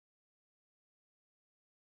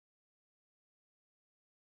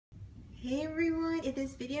Hey everyone, in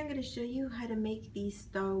this video I'm going to show you how to make these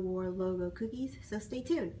Star Wars logo cookies, so stay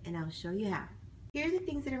tuned and I'll show you how. Here are the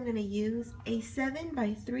things that I'm going to use: a 7 by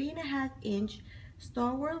 3.5 inch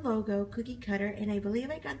Star Wars logo cookie cutter, and I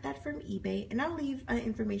believe I got that from eBay, and I'll leave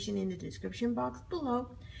information in the description box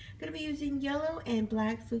below. I'm going to be using yellow and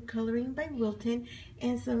black food coloring by Wilton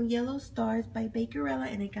and some yellow stars by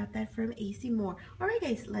Bakerella, and I got that from AC Moore. Alright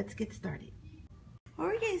guys, let's get started.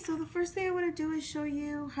 Okay, so the first thing I want to do is show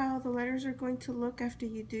you how the letters are going to look after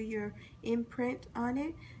you do your imprint on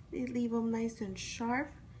it. They leave them nice and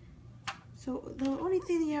sharp. So the only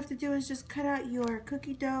thing that you have to do is just cut out your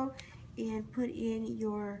cookie dough and put in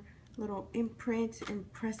your little imprint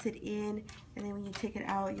and press it in, and then when you take it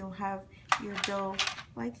out you'll have your dough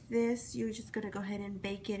like this. You're just going to go ahead and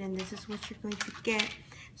bake it, and this is what you're going to get.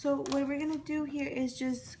 So what we're going to do here is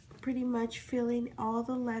just pretty much fill in all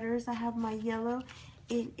the letters. I have my yellow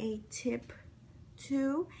in a tip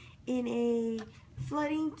 2, in a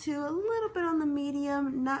flooding 2, a little bit on the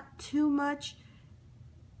medium, not too much.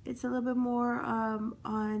 It's a little bit more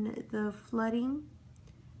on the flooding.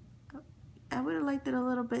 I would have liked it a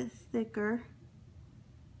little bit thicker.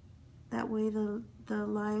 That way the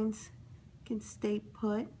lines can stay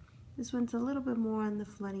put. This one's a little bit more on the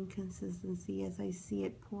flooding consistency as I see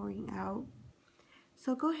it pouring out.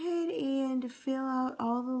 So go ahead and fill out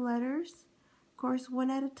all the letters. Of course, one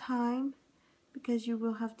at a time, because you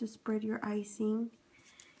will have to spread your icing.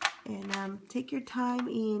 And take your time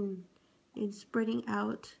in spreading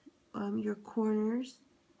out your corners,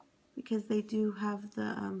 because they do have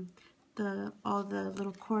all the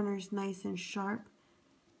little corners nice and sharp,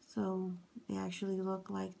 so they actually look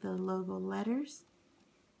like the logo letters.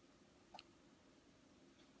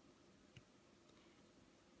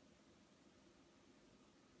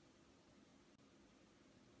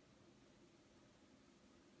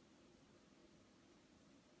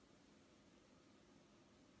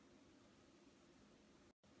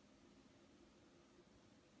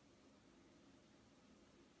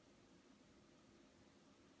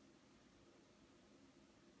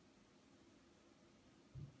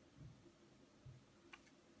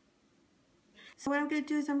 So what I'm going to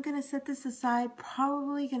do is I'm going to set this aside.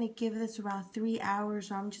 Probably going to give this around 3 hours,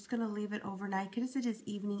 or I'm just going to leave it overnight because it is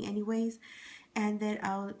evening anyways. And then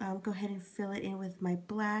I'll go ahead and fill it in with my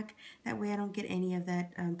black. That way I don't get any of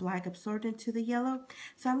that black absorbed into the yellow.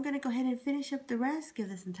 So I'm going to go ahead and finish up the rest, give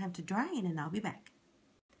this some time to dry, and then I'll be back.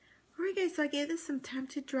 Alright guys, so I gave this some time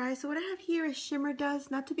to dry. So what I have here is Shimmer Dust,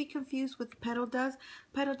 not to be confused with Petal Dust.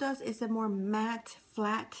 Petal Dust is a more matte,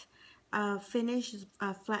 flat finish,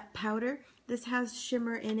 flat powder. This has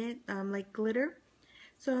shimmer in it, like glitter.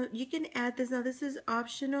 So you can add this. Now this is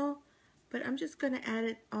optional, but I'm just going to add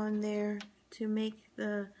it on there to make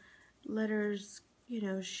the letters, you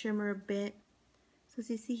know, shimmer a bit. So as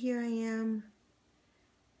you see here, I am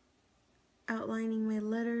outlining my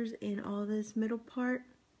letters in all this middle part.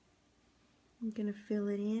 I'm going to fill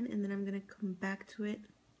it in, and then I'm going to come back to it.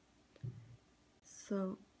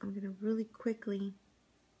 So I'm going to really quickly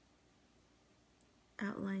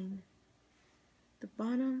outline the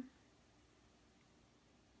bottom.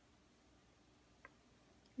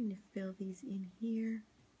 I'm going to fill these in here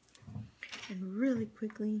and really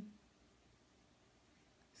quickly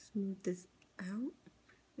smooth this out.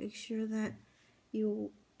 Make sure that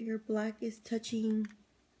your black is touching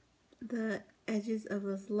the edges of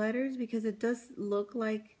those letters, because it does look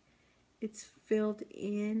like it's filled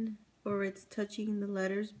in or it's touching the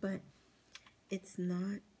letters, but it's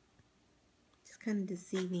not. It's kind of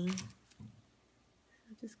deceiving.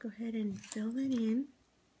 So just go ahead and fill it in.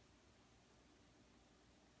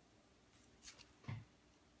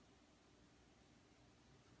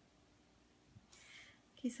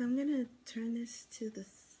 Okay, so I'm gonna turn this to the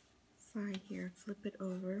side here, flip it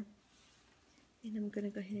over, and I'm gonna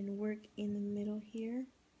go ahead and work in the middle here.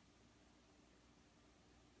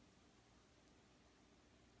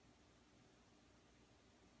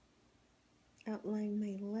 Outline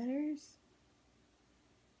my letters.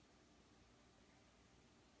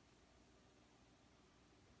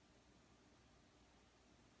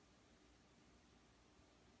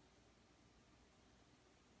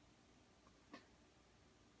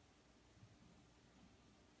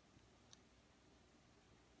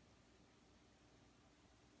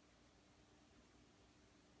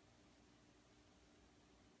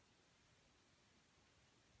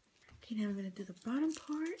 Okay, now I'm going to do the bottom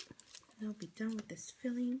part, and I'll be done with this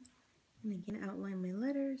filling. And again, outline my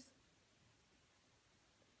letters.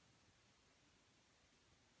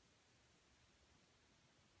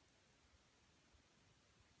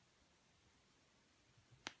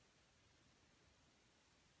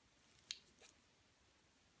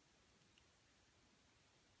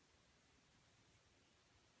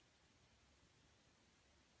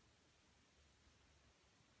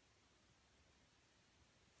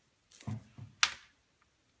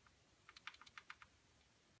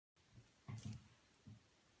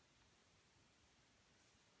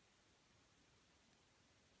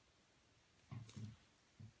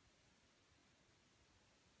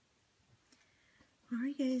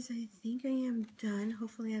 Alright guys, I think I am done.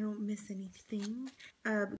 Hopefully I don't miss anything.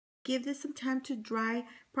 Give this some time to dry,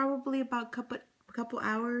 probably about a couple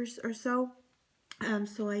hours or so.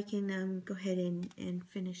 So I can go ahead and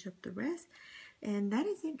finish up the rest. And that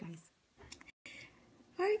is it, guys.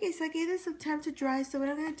 Alright guys, so I gave this some time to dry. So what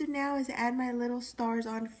I'm going to do now is add my little stars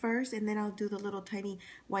on first, and then I'll do the little tiny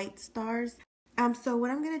white stars. So what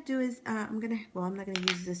I'm going to do is, I'm not going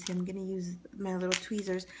to use this here. I'm going to use my little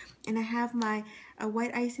tweezers. And I have my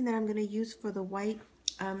white icing that I'm going to use for the white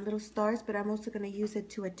little stars, but I'm also going to use it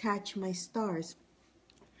to attach my stars.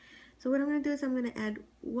 So what I'm going to do is I'm going to add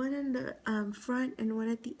one in the front and one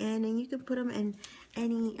at the end, and you can put them in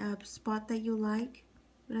any spot that you like.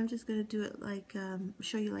 But I'm just going to do it like,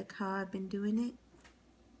 show you like how I've been doing it.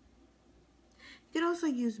 You can also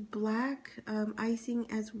use black icing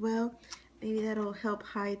as well. Maybe that'll help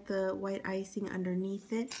hide the white icing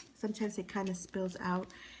underneath it. Sometimes it kind of spills out.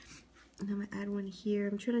 And I'm going to add one here.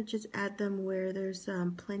 I'm trying to just add them where there's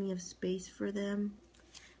plenty of space for them,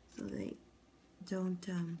 so they don't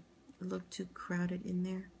look too crowded in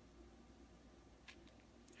there.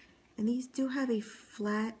 And these do have a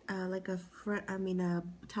flat, like a front, a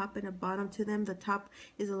top and a bottom to them. The top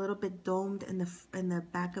is a little bit domed, and the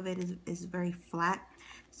back of it is very flat.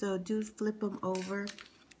 So do flip them over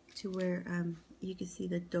to where you can see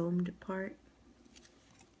the domed part.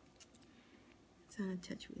 So I'm gonna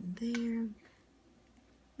touch one there.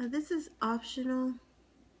 Now this is optional.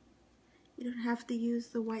 You don't have to use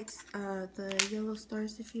the whites, the yellow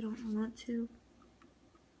stars if you don't want to.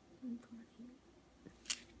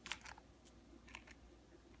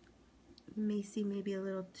 You may see maybe a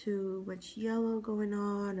little too much yellow going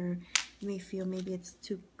on, or you may feel maybe it's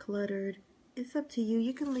too cluttered. It's up to you.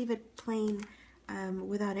 You can leave it plain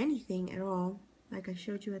without anything at all, like I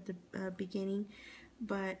showed you at the beginning,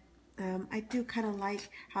 but I do kind of like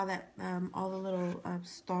how that all the little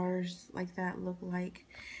stars like that look like.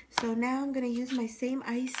 So now I'm going to use my same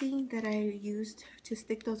icing that I used to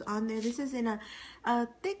stick those on there. This is in a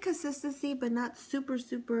thick consistency, but not super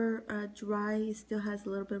dry. It still has a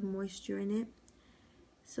little bit of moisture in it.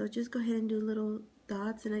 So just go ahead and do little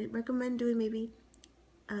dots, and I recommend doing maybe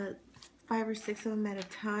 5 or 6 of them at a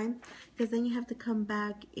time, because then you have to come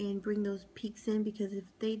back and bring those peaks in, because if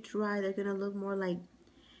they dry, they're going to look more like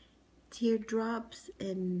teardrops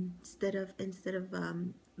instead of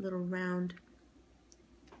little round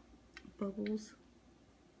bubbles.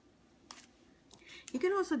 You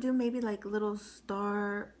can also do maybe like little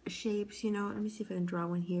star shapes, you know. Let me see if I can draw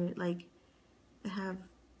one here, like have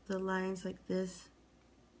the lines like this.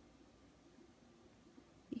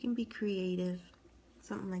 You can be creative,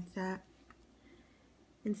 something like that,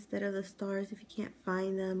 instead of the stars if you can't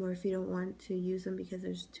find them, or if you don't want to use them because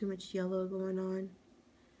there's too much yellow going on.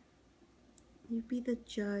 You be the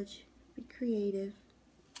judge, be creative.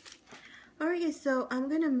 Alright guys, so I'm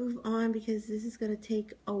gonna move on because this is gonna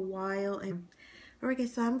take a while. And alright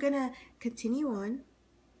guys, so I'm gonna continue on.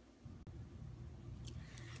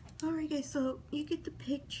 Alright guys, so you get the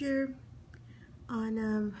picture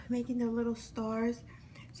on making the little stars.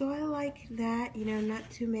 So I like that, you know, not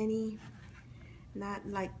too many, not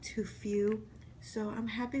like too few. So I'm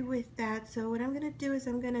happy with that. So what I'm going to do is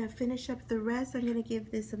I'm going to finish up the rest. I'm going to give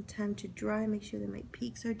this some time to dry, make sure that my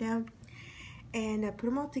peaks are down, and put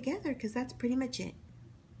them all together, because that's pretty much it.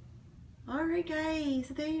 Alright guys,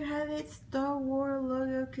 so there you have it, Star Wars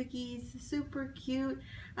logo cookies. Super cute.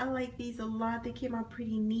 I like these a lot. They came out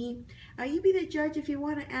pretty neat. You be the judge if you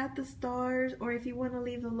want to add the stars, or if you want to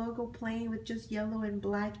leave the logo plain with just yellow and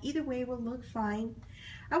black. Either way will look fine.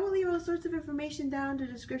 I will leave all sorts of information down in the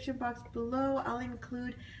description box below. I'll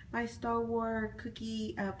include my Star Wars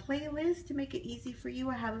cookie playlist to make it easy for you.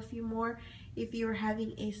 I have a few more if you're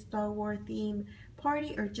having a Star Wars theme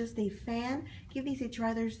party or just a fan. Give these a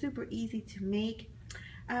try. They're super easy to make.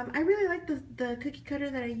 I really like the cookie cutter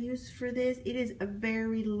that I used for this. It is a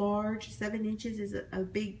very large, 7 inches is a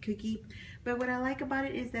big cookie. But what I like about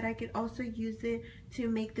it is that I could also use it to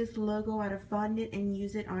make this logo out of fondant and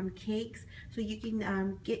use it on cakes. So you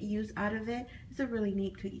can get use out of it. It's a really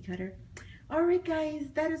neat cookie cutter. Alright guys,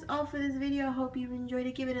 that is all for this video. I hope you enjoyed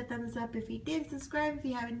it. Give it a thumbs up if you did. Subscribe if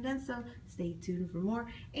you haven't done so. Stay tuned for more.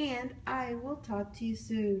 And I will talk to you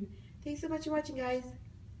soon. Thanks so much for watching guys.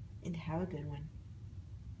 And have a good one.